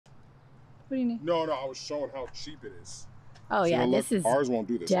What do you need? No, I was showing how cheap it is. Oh, yeah, look, this is ours won't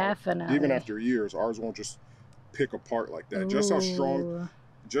do this. definitely. Even after years, ours won't just pick apart like that. Ooh. Just how strong,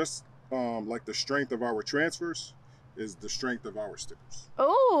 just like the strength of our transfers is the strength of our stickers.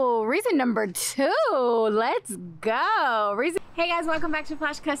 Oh, reason number 2. Let's go. Hey guys, welcome back to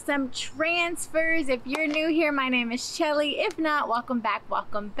Flash Custom Transfers. If you're new here, my name is Shelly. If not, welcome back,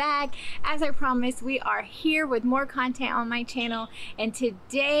 welcome back. As I promised, we are here with more content on my channel. And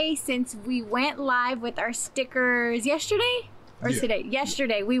today, since we went live with our stickers yesterday,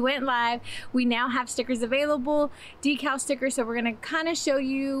 yesterday we went live, we now have stickers available, decal stickers. So we're gonna kind of show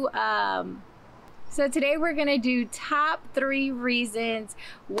you so today we're gonna do top 3 reasons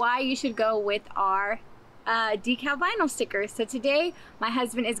why you should go with our decal vinyl stickers. So today my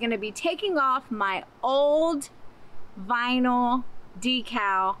husband is gonna be taking off my old vinyl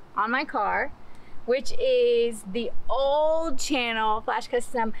decal on my car, which is the old channel, Flash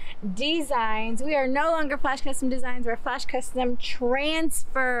Custom Designs. We are no longer Flash Custom Designs, we're Flash Custom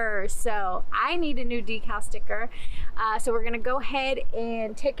Transfers. So I need a new decal sticker. So we're gonna go ahead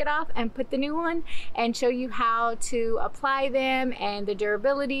and take it off and put the new one and show you how to apply them and the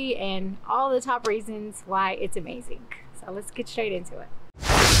durability and all the top reasons why it's amazing. So let's get straight into it.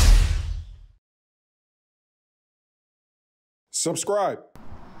 Subscribe.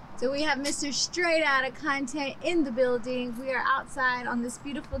 So we have Mr. Straight Outta Content in the building. We are outside on this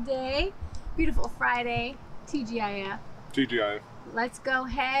beautiful day, beautiful Friday, TGIF. TGIF. Let's go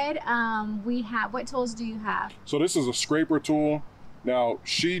ahead. We have, what tools do you have? So this is a scraper tool. Now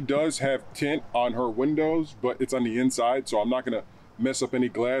she does have tint on her windows, but it's on the inside, so I'm not gonna mess up any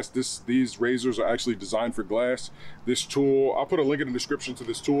glass. These razors are actually designed for glass. This tool, I'll put a link in the description to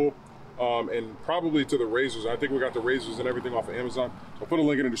this tool. And probably to the razors. I think we got the razors and everything off of Amazon. So I'll put a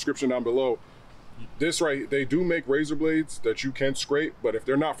link in the description down below. This right, they do make razor blades that you can scrape, but if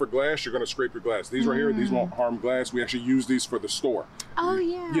they're not for glass, you're gonna scrape your glass. These right here, these won't harm glass. We actually use these for the store. Oh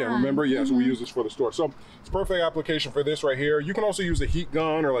yeah. Yeah, remember? Yeah, so we use this for the store. So it's perfect application for this right here. You can also use a heat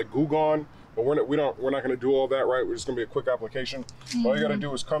gun or like glue gun, but we're not gonna do all that, right? We're just gonna be a quick application. All you gotta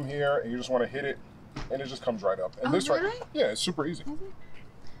do is come here and you just wanna hit it and it just comes right up. And this really? right, yeah, it's super easy.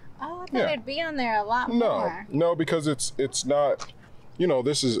 Oh, I thought it'd be on there a lot more. No, because it's not, you know,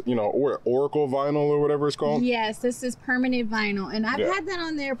 this is, you know, Oracle vinyl or whatever it's called. Yes, this is permanent vinyl. And I've had that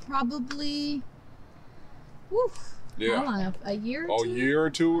on there probably, how long, a year or two? A year or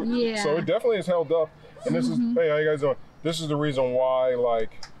two? Yeah. So it definitely is held up. And this is, hey, how you guys doing? This is the reason why,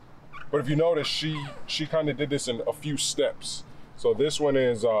 like, but if you notice, she kind of did this in a few steps. So this one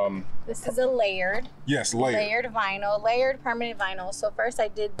is this is a layered. Yes, layered vinyl, layered permanent vinyl. So first I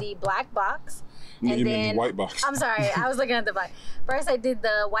did the black box, and you then mean the white box. I'm sorry, I was looking at the black. First I did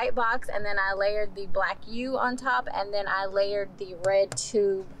the white box, and then I layered the black U on top, and then I layered the red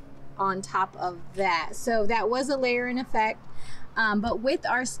tube on top of that. So that was a layering effect. But with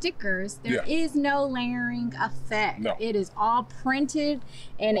our stickers, there is no layering effect. No. It is all printed,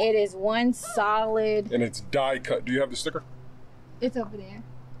 and it is one solid. And it's die cut. Do you have the sticker? It's over there.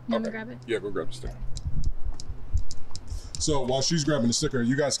 You want me to grab it? Yeah, go grab the sticker. So while she's grabbing the sticker,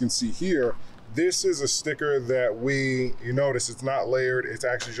 you guys can see here, this is a sticker that you notice it's not layered, it's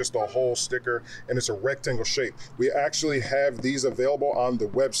actually just a whole sticker, and it's a rectangle shape. We actually have these available on the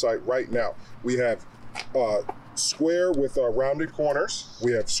website right now. We have square with rounded corners.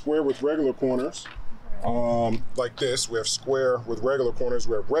 We have square with regular corners, like this. We have square with regular corners.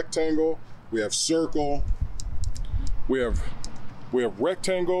 We have rectangle, we have circle, we have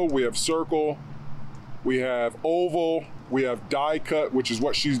rectangle, we have circle, we have oval, we have die cut, which is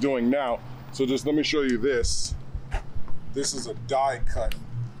what she's doing now. So just let me show you this. This is a die cut.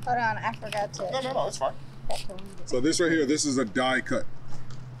 Hold on, I forgot to. No, it's fine. So this right here, this is a die cut.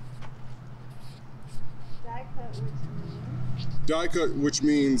 Die cut, which means? Die cut, which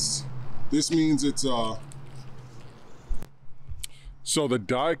means, this means it's so the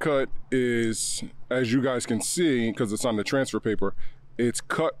die cut is, as you guys can see, because it's on the transfer paper, it's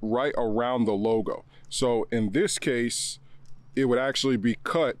cut right around the logo. So in this case, it would actually be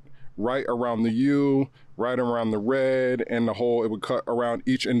cut right around the U, right around the red, and the whole, it would cut around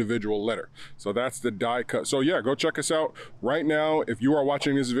each individual letter. So that's the die cut. So yeah, go check us out right now. If you are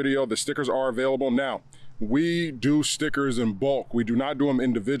watching this video, the stickers are available now. We do stickers in bulk. We do not do them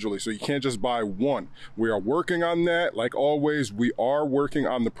individually, so you can't just buy one. We are working on that. Like always, we are working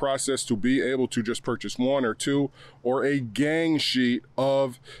on the process to be able to just purchase one or two or a gang sheet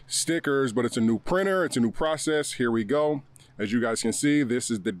of stickers, but it's a new printer, it's a new process. Here we go. As you guys can see, this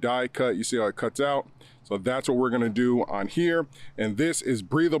is the die cut. You see how it cuts out? So that's what we're gonna do on here. And this is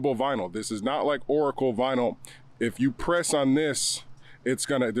breathable vinyl. This is not like Oracle vinyl. If you press on this,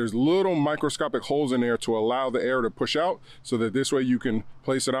 there's little microscopic holes in there to allow the air to push out, so that this way you can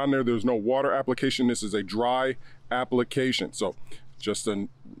place it on there. There's no water application. This is a dry application. So just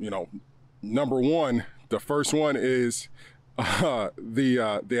number one, the first one is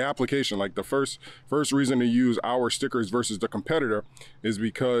the application. Like the first reason to use our stickers versus the competitor is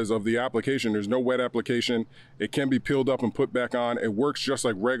because of the application. There's no wet application. It can be peeled up and put back on. It works just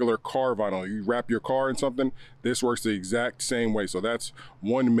like regular car vinyl. You wrap your car in something, this works the exact same way. So that's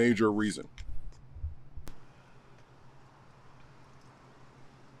one major reason.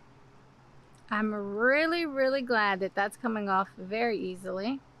 I'm really, really glad that that's coming off very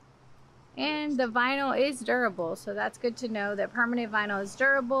easily. And the vinyl is durable, so that's good to know that permanent vinyl is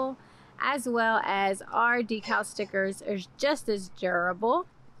durable, as well as our decal stickers are just as durable.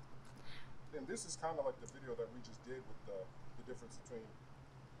 And this is kind of like the video that we just did with the difference between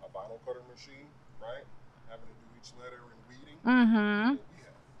a vinyl cutter machine, right? Having to do each letter and weeding. Mm-hmm.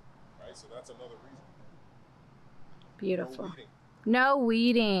 Right, so that's another reason. Beautiful. No weeding. No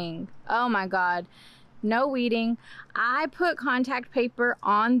weeding. Oh my God. No weeding. I put contact paper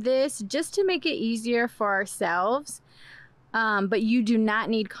on this just to make it easier for ourselves. But you do not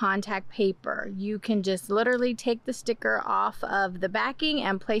need contact paper. You can just literally take the sticker off of the backing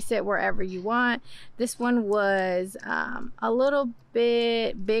and place it wherever you want. This one was a little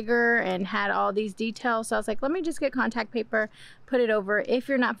bit bigger and had all these details. So I was like, let me just get contact paper, put it over. If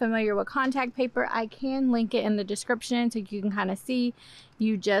you're not familiar with contact paper, I can link it in the description so you can kind of see.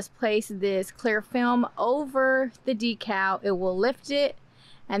 You just place this clear film over the decal. It will lift it,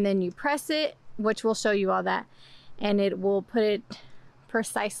 and then you press it, which will show you all that. And it will put it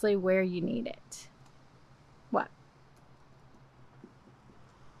precisely where you need it. What?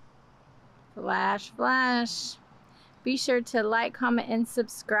 Flash, flash. Be sure to like, comment, and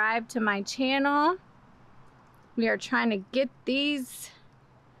subscribe to my channel. We are trying to get these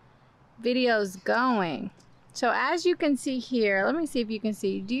videos going. So as you can see here, let me see if you can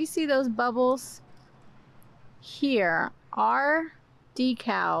see. Do you see those bubbles? Here, our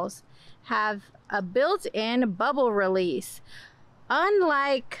decals have a built-in bubble release.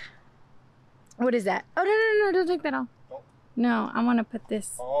 Unlike, what is that? Oh, no, don't take that off. No, I want to put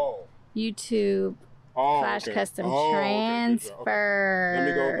this YouTube Flash Custom Transfers. Okay. Let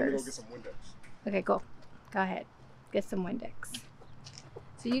me go get some Windex. Okay, cool. Go ahead. Get some Windex.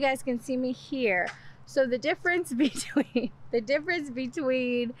 So you guys can see me here. So the difference between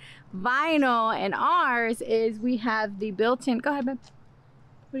vinyl and ours is we have the built-in. Go ahead, babe.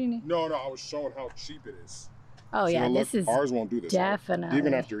 What do you need? No, I was showing how cheap it is. Oh, so yeah, this is ours won't do this. Definitely.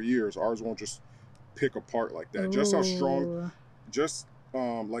 Even after years, ours won't just pick apart like that. Ooh. Just how strong,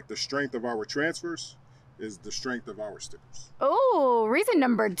 like the strength of our transfers is the strength of our stickers. Oh, reason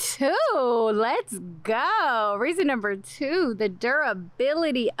number 2. Let's go. Reason number 2, the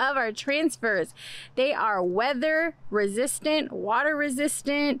durability of our transfers. They are weather resistant, water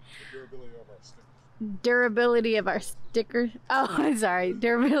resistant. Durability of our stickers. Oh, I'm sorry.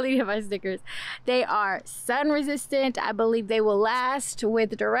 Durability of our stickers. They are sun resistant. I believe they will last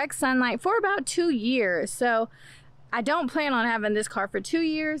with direct sunlight for about 2 years. So I don't plan on having this car for 2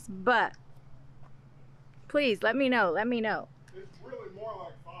 years, but please let me know. Let me know. It's really more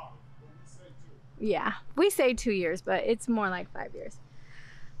like 5, but we say 2. Yeah, we say 2 years, but it's more like 5 years.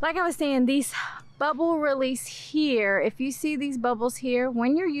 Like I was saying, these bubble release here, if you see these bubbles here,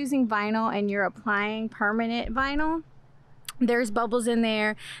 when you're using vinyl and you're applying permanent vinyl, there's bubbles in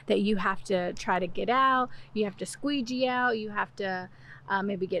there that you have to try to get out. You have to squeegee out. You have to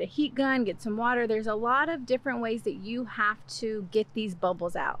maybe get a heat gun, get some water. There's a lot of different ways that you have to get these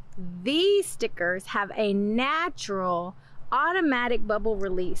bubbles out. These stickers have a natural automatic bubble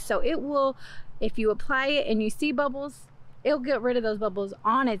release. So it will, if you apply it and you see bubbles, it'll get rid of those bubbles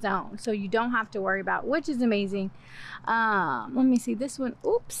on its own. So you don't have to worry about, which is amazing. Let me see this one.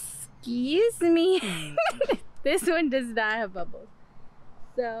 Oops, excuse me. This one does not have bubbles.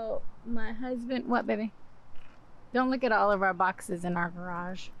 So my husband, what baby? Don't look at all of our boxes in our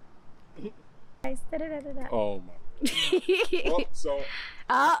garage. Oh my.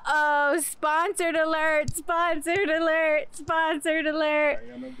 Uh-oh, sponsored alert, sponsored alert, sponsored alert. I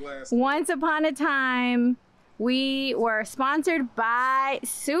got no glass. Once upon a time, we were sponsored by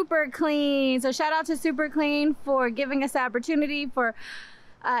Super Clean. So shout out to Super Clean for giving us the opportunity for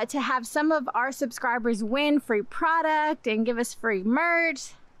to have some of our subscribers win free product and give us free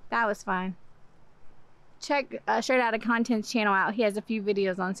merch. That was fun. Check Straight Outta Content's channel out. He has a few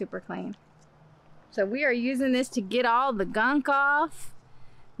videos on Super Clean. So we are using this to get all the gunk off.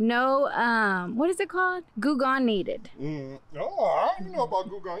 No, what is it called? Glugon needed. Oh, I don't even know about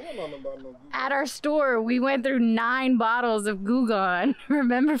Glugon. You don't know nothing about no Glugon. At our store, we went through 9 bottles of Glugon.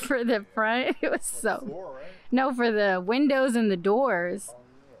 Remember, for the front? It was so... Floor, right? No, for the windows and the doors. Oh,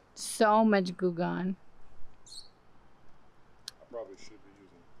 yeah. So much Glugon. I probably should be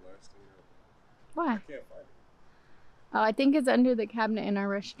using plastic. Why? I can't find it. Oh, I think it's under the cabinet in our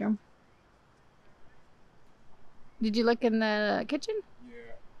restroom. Did you look in the kitchen? Yeah,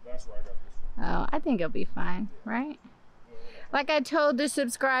 that's where I got this from. Oh, I think it'll be fine, right? Like I told the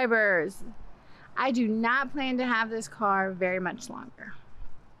subscribers, I do not plan to have this car very much longer.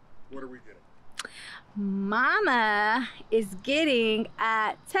 What are we getting? Mama is getting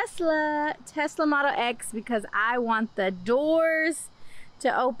a Tesla Model X because I want the doors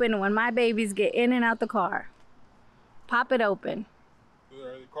to open when my babies get in and out the car. Pop it open. Are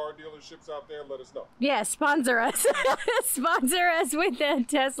there any car dealerships out there? Let us know. Yeah, sponsor us. Sponsor us with a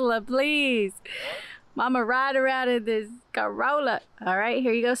Tesla, please. Mama ride around in this Corolla. All right,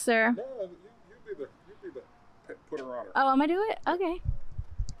 here you go, sir. No, you be the put her on her. Oh, I'm gonna do it? Okay.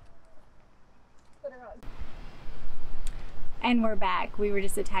 Put her on. And we're back. We were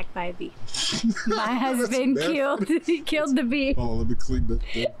just attacked by a bee. My husband he killed the bee. Oh, let me clean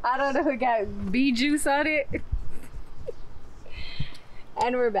that. I don't know who got bee juice on it.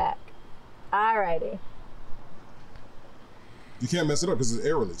 And we're back. Alrighty. You can't mess it up because it's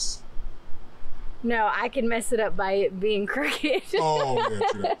air release. No, I can mess it up by it being crooked. Oh, yeah,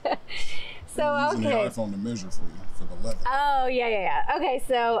 true. So, I'm using okay. the iPhone to measure for you for the leather. Oh, yeah. Okay,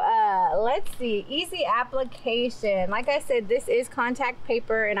 so let's see. Easy application. Like I said, this is contact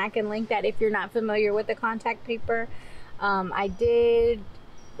paper, and I can link that if you're not familiar with the contact paper. I did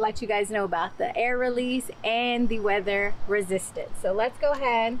let you guys know about the air release and the weather resistant. So let's go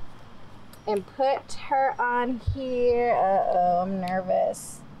ahead and put her on here. Uh-oh, I'm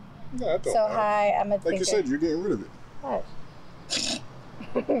nervous. Yeah, that's So high, I'm a like you said, you're getting rid of it. Hush.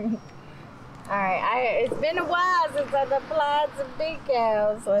 All right, it's been a while since I've applied some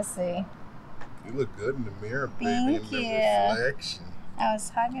decals. Let's see. You look good in the mirror, baby. Thank in the you. reflection. I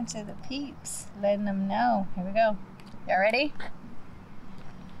was talking to the peeps, letting them know. Here we go. Y'all ready?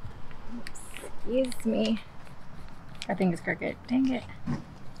 Excuse me. I think it's crooked. Dang it.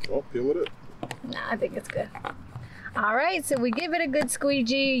 Oh, peel it up. No, I think it's good. All right, so we give it a good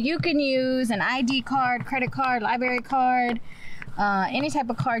squeegee. You can use an ID card, credit card, library card, any type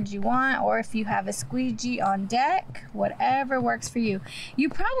of card you want, or if you have a squeegee on deck, whatever works for you. You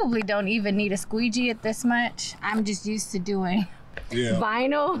probably don't even need a squeegee at this much. I'm just used to doing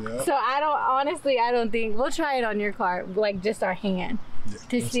vinyl. Yeah. So I don't think, we'll try it on your car, like just our hand,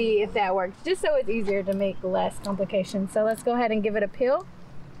 to see if that works, just so it's easier to make less complications. So let's go ahead and give it a peel.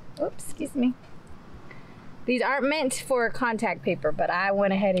 Oops, excuse me. These aren't meant for contact paper, but I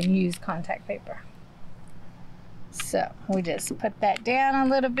went ahead and used contact paper. So we just put that down a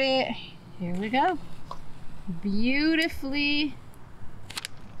little bit. Here we go. Beautifully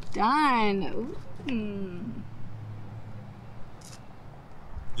done. Ooh.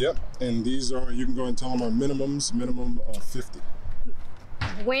 Yep, and these are, you can go and tell them are minimum of 50.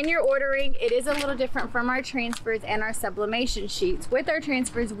 When you're ordering, it is a little different from our transfers and our sublimation sheets. With our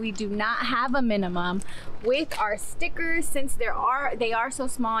transfers, we do not have a minimum. With our stickers, since they are so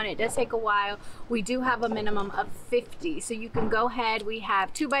small and it does take a while, we do have a minimum of 50. So you can go ahead. We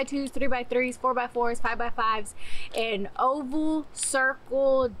have 2x2s, 3x3s, 4x4s, 5x5s, and oval,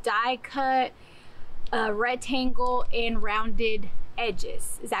 circle, die cut, rectangle, and rounded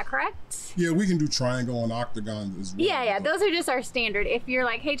edges. Is that correct? Yeah, we can do triangle and octagon as well. Yeah, those are just our standard. If you're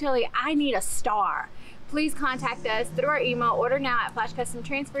like, hey Tilly, I need a star, please contact us through our email, order now at Flash Custom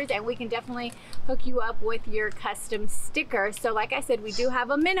Transfers, and we can definitely hook you up with your custom sticker. So like I said, we do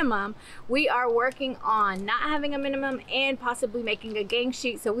have a minimum. We are working on not having a minimum and possibly making a gang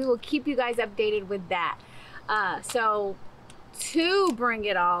sheet, so we will keep you guys updated with that. So to bring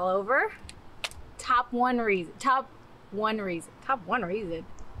it all over,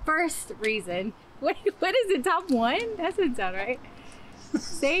 first reason. What is it? Top one? That doesn't sound right.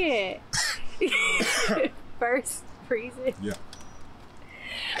 Say it. First reason. Yeah.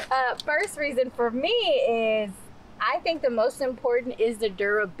 First reason for me is, I think the most important is the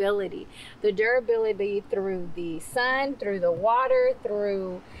durability. The durability through the sun, through the water,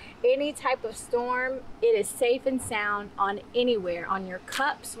 through any type of storm. It is safe and sound on anywhere. On your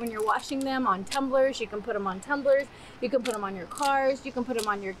cups when you're washing them, on tumblers. You can put them on tumblers. You can put them on your cars. You can put them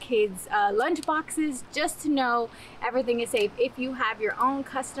on your kids' lunch boxes, just to know everything is safe. If you have your own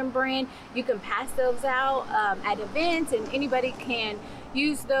custom brand, you can pass those out at events, and anybody can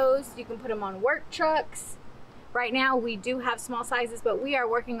use those. You can put them on work trucks. Right now we do have small sizes, but we are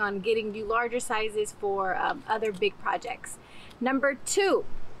working on getting you larger sizes for other big projects. Number 2,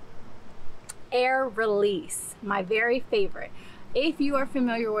 air release, my very favorite. If you are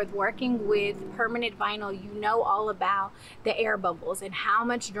familiar with working with permanent vinyl, you know all about the air bubbles and how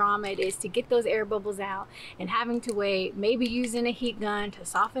much drama it is to get those air bubbles out and having to wait, maybe using a heat gun to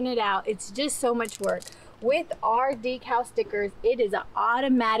soften it out. It's just so much work. With our decal stickers, it is an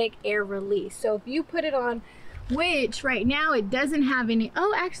automatic air release. So if you put it on, which right now it doesn't have any,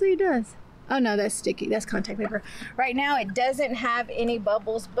 oh, actually it does. Oh no, that's sticky, that's contact paper. Right now it doesn't have any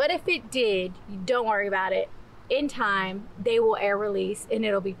bubbles, but if it did, you don't worry about it. In time, they will air release and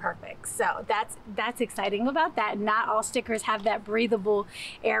it'll be perfect. So that's exciting about that. Not all stickers have that breathable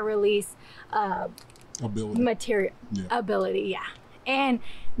air release ability. Material ability, yeah. And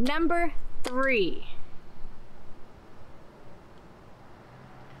number 3.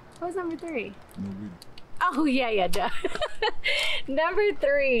 What was number 3? No weeding. Oh yeah, duh. Number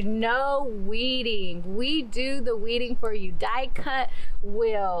 3, no weeding. We do the weeding for you. Die cut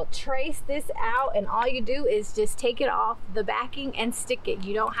will trace this out, and all you do is just take it off the backing and stick it.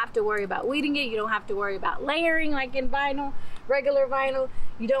 You don't have to worry about weeding it. You don't have to worry about layering like in vinyl, regular vinyl.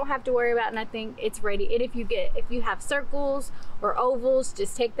 You don't have to worry about nothing. It's ready. And if you have circles or ovals,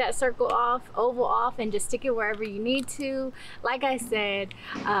 just take that oval off, and just stick it wherever you need to. Like I said,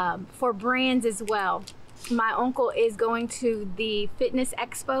 for brands as well. My uncle is going to the fitness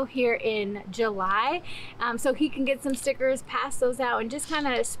expo here in July, so he can get some stickers, pass those out, and just kind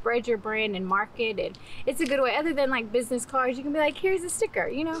of spread your brand and market. And it's a good way, other than like business cards, you can be like, here's a sticker.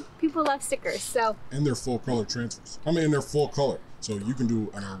 You know, people love stickers. So, and they're full color transfers. I mean, they're full color, so you can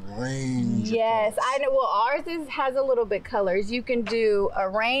do a range. Yes, I know. Well, ours has a little bit colors. You can do a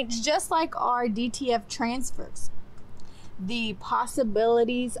range, just like our DTF transfers. The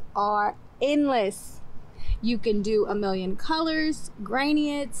possibilities are endless. You can do a million colors,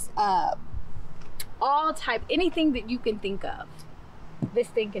 granites, all type, anything that you can think of. This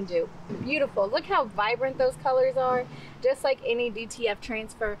thing can do. Beautiful. Look how vibrant those colors are, just like any DTF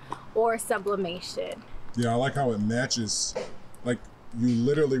transfer or sublimation. Yeah, I like how it matches. Like, you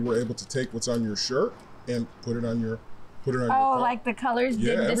literally were able to take what's on your shirt and put it on your Oh, like the colors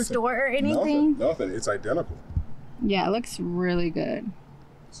didn't distort or anything? Nothing. It's identical. Yeah, it looks really good.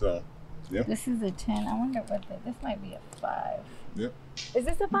 So, yeah. This is a 10. I wonder what this might be a 5. Yeah. Is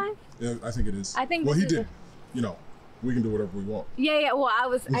this a 5? Yeah, I think it is. I think. Well, he did. You know, we can do whatever we want. Yeah. Well, I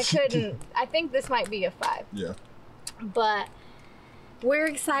couldn't. I think this might be a 5. Yeah. But we're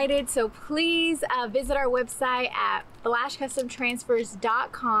excited, so please visit our website at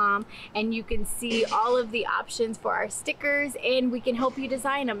flashcustomtransfers.com, and you can see all of the options for our stickers, and we can help you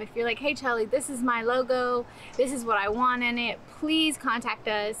design them. If you're like, hey Charlie, this is my logo, this is what I want in it, please contact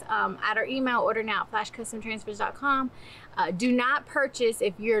us at our email, order now at flashcustomtransfers.com. Do not purchase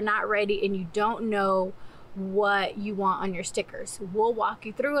if you're not ready and you don't know what you want on your stickers. We'll walk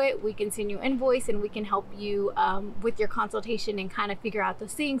you through it. We can send you an invoice, and we can help you with your consultation and kind of figure out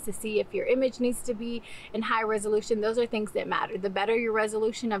those things to see if your image needs to be in high resolution. Those are things that matter. The better your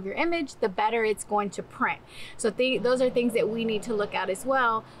resolution of your image, the better it's going to print. So those are things that we need to look at as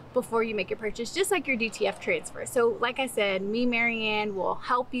well before you make your purchase, just like your DTF transfer. So like I said, me, Marianne, will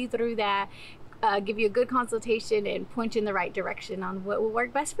help you through that, give you a good consultation and point you in the right direction on what will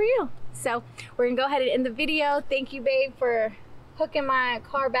work best for you. So we're gonna go ahead and end the video. Thank you, babe, for hooking my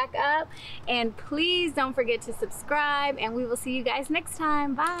car back up, and please don't forget to subscribe, and we will see you guys next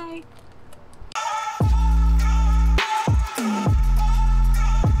time. Bye.